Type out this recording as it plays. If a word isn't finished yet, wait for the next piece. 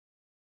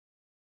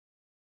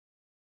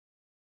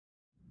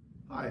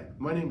Hi,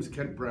 my name is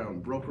Kent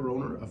Browne,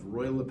 broker-owner of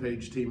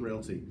LePage Team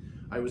Realty.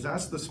 I was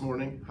asked this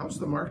morning, how's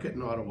the market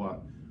in Ottawa?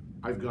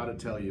 I've got to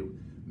tell you,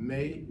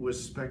 May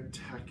was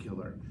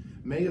spectacular.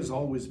 May has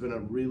always been a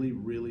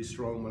really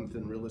strong month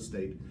in real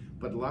estate,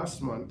 but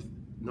last month,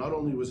 not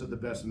only was it the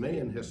best May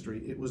in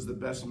history, it was the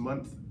best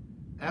month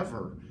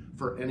ever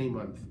for any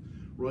month.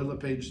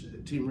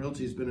 LePage Team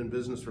Realty has been in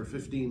business for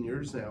 15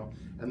 years now,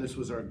 and this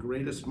was our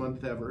greatest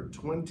month ever,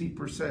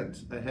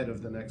 20% ahead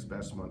of the next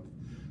best month.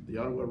 The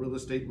Ottawa Real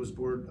Estate was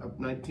up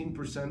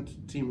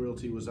 19%, Team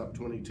Realty was up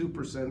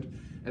 22%,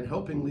 and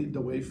helping lead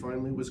the way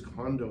finally was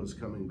condos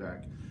coming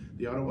back.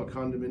 The Ottawa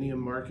condominium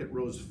market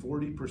rose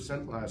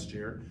 40% last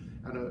year,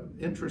 and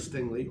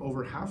interestingly,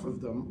 over half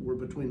of them were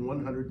between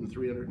 $150,000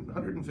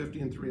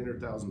 and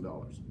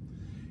 $300,000.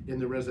 In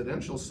the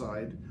residential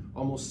side,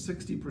 almost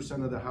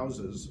 60% of the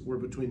houses were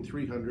between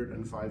 $300,000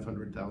 and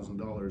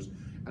 $500,000,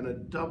 and a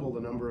double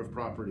the number of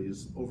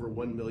properties over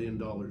 $1 million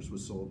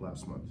was sold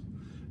last month.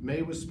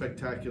 May was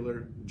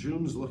spectacular.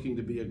 June's looking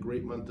to be a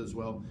great month as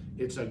well.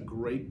 It's a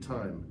great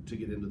time to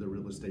get into the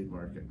real estate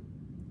market.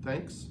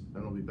 Thanks,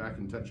 and I'll be back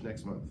in touch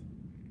next month.